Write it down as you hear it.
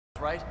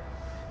right?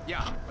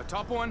 Yeah, a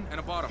top one and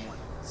a bottom one.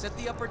 Set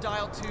the upper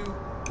dial to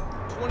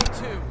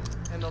 22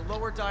 and the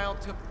lower dial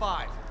to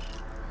 5.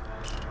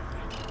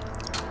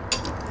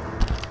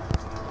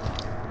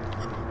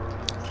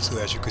 So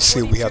as you can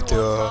see, we have to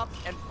on top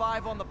and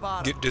 5 on the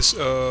bottom. get this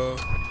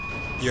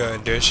yeah,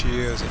 and there she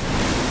is.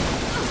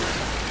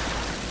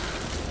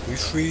 We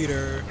freed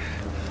her.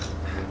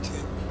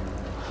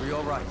 Are you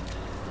all right?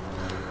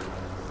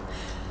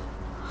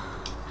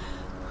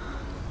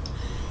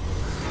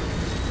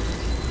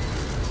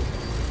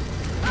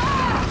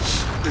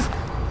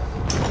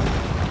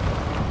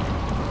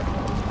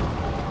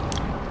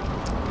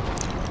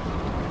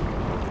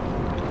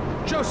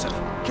 Joseph!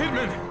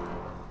 Kidman!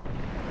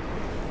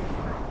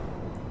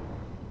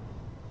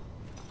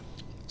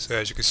 So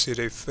as you can see,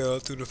 they fell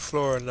through the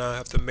floor, and now I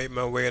have to make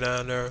my way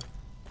down there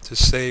to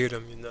save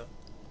them, you know.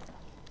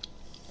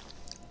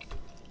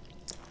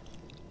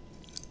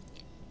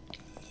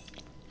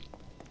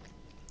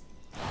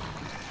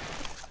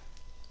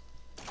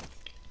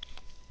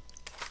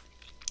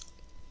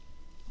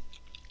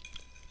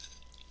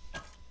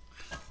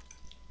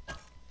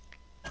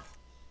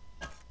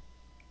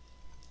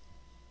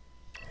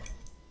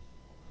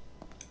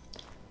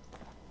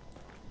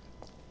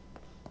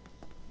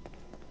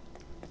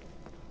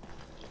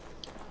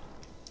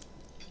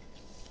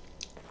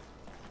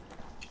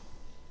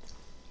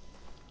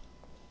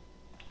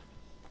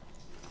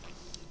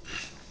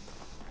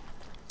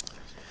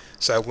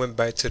 So I went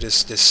back to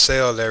this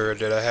cell area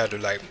that I had to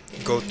like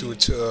go through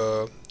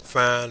to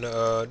find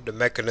the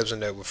mechanism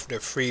that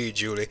freed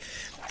Julie,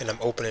 and I'm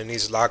opening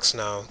these locks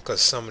now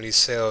because some of these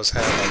cells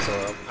have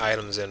like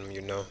items in them,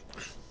 you know.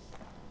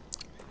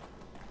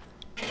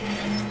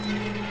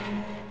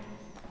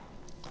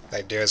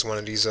 Like there's one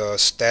of these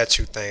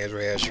statue things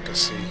right here, as you can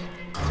see,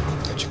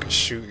 that you can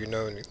shoot, you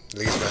know, and it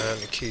leaves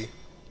behind the key.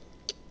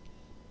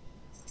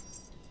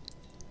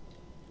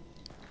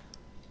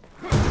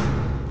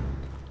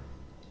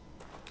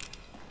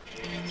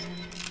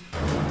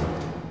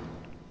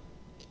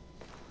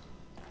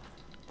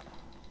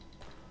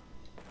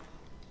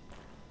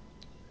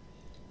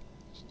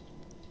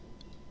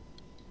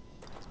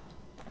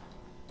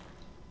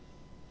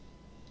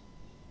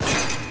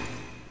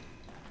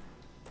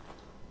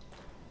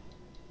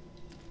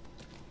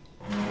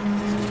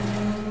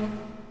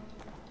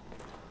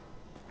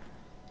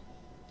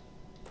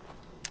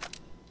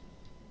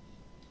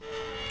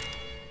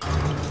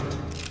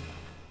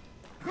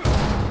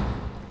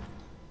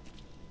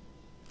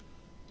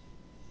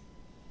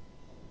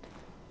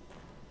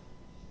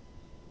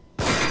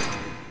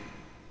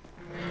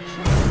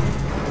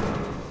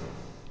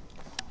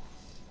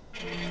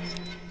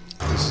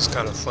 It's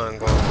kind of fun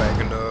going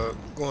back and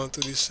going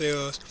through these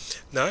cells.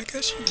 Now I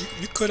guess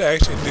you could have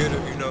actually did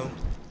it, you know,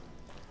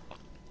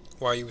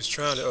 while you was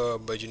trying to,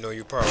 but you know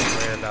you probably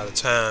ran out of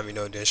time, you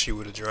know, then she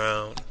would have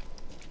drowned.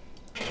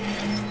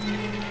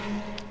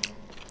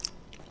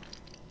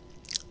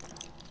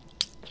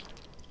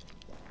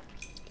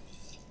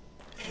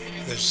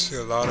 There's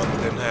still a lot of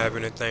them didn't have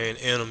anything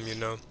in them, you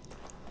know.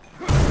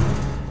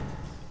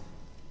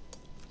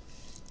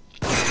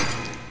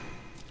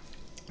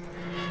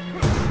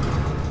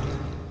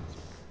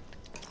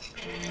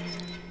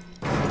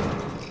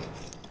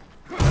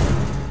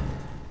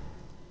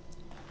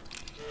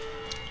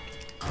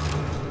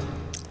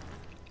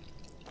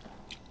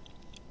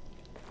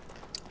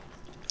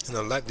 And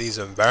I like these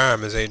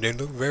environments, they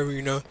look very,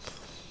 you know,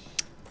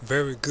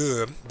 very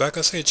good. But like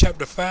I said,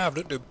 chapter 5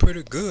 looked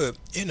pretty good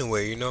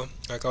anyway, you know.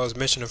 Like I was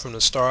mentioning from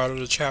the start of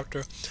the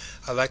chapter,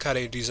 I like how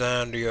they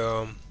designed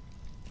the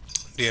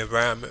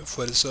environment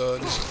for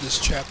this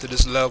chapter,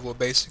 this level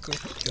basically.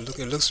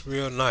 It looks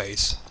real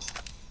nice.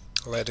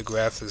 I like the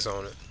graphics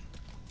on it.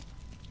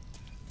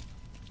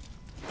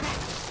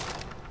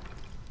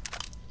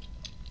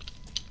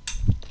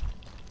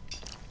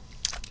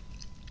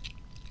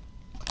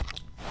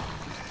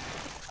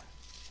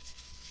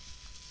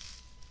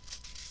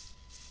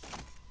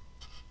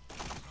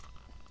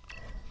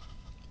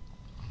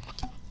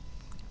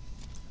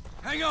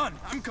 Hang on,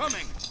 I'm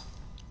coming!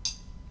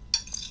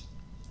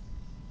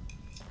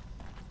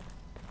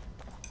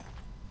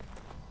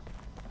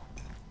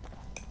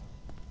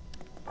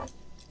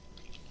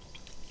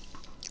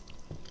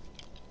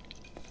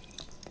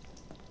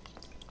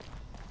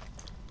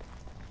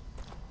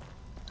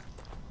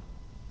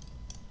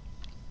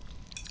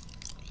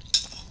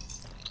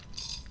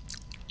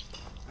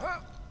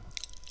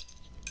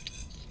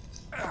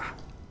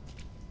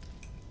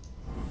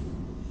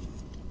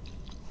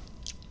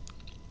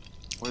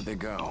 Where'd they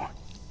go?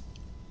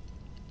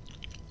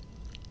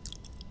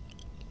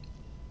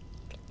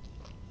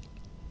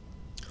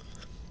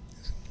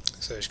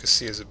 So as you can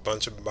see, there's a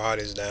bunch of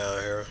bodies down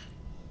here.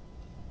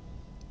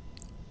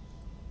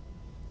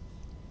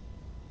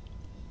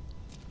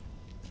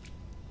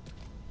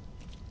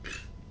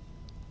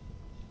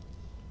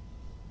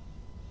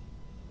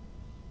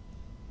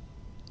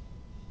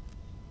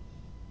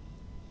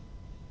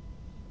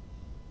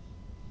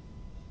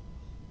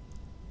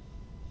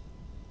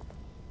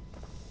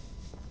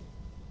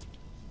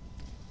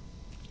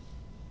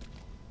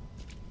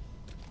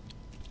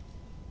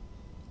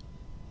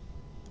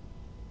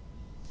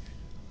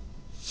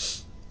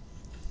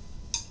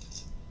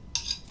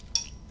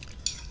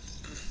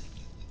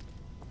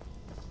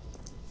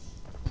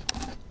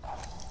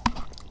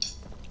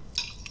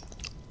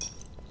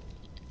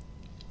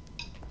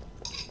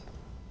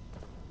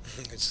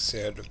 Just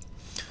had to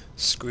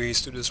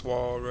squeeze through this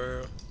wall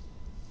there.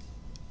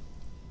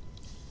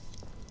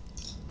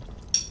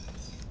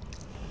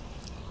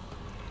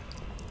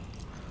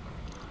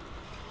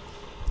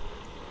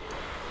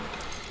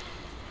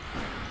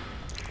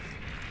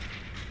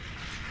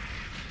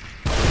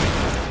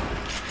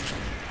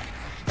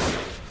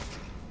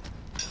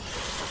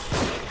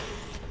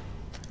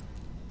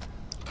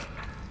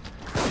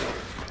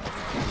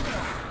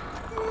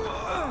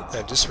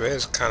 Yeah, this way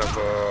is kind of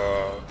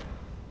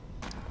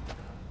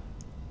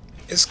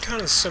it's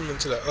kind of similar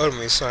to the other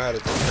one. So I had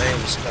the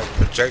names like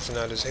projecting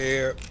out his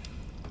head,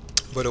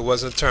 but it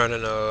wasn't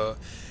turning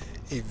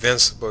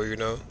invincible, you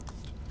know.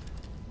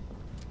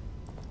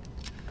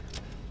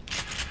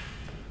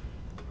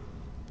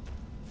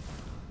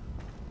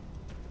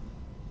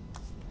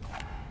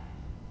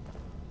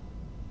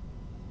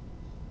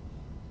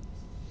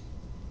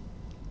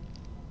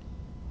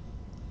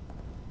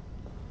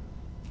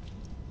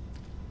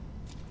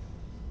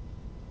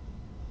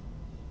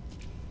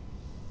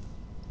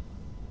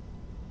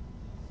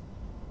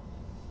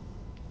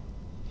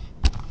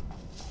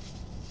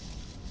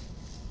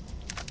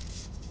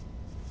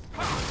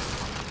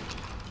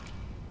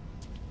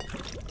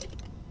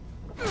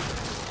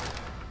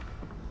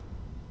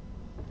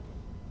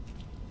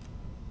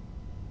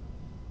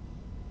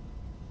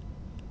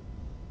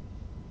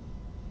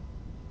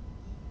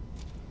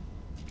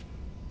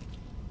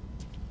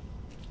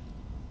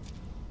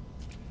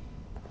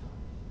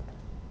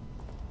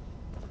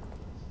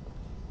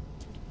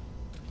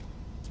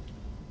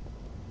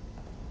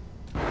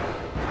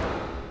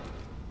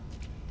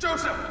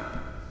 Joseph!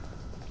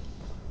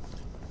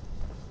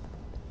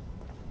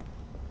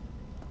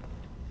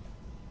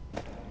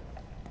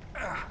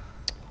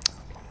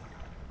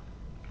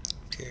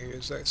 Okay,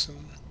 here's like some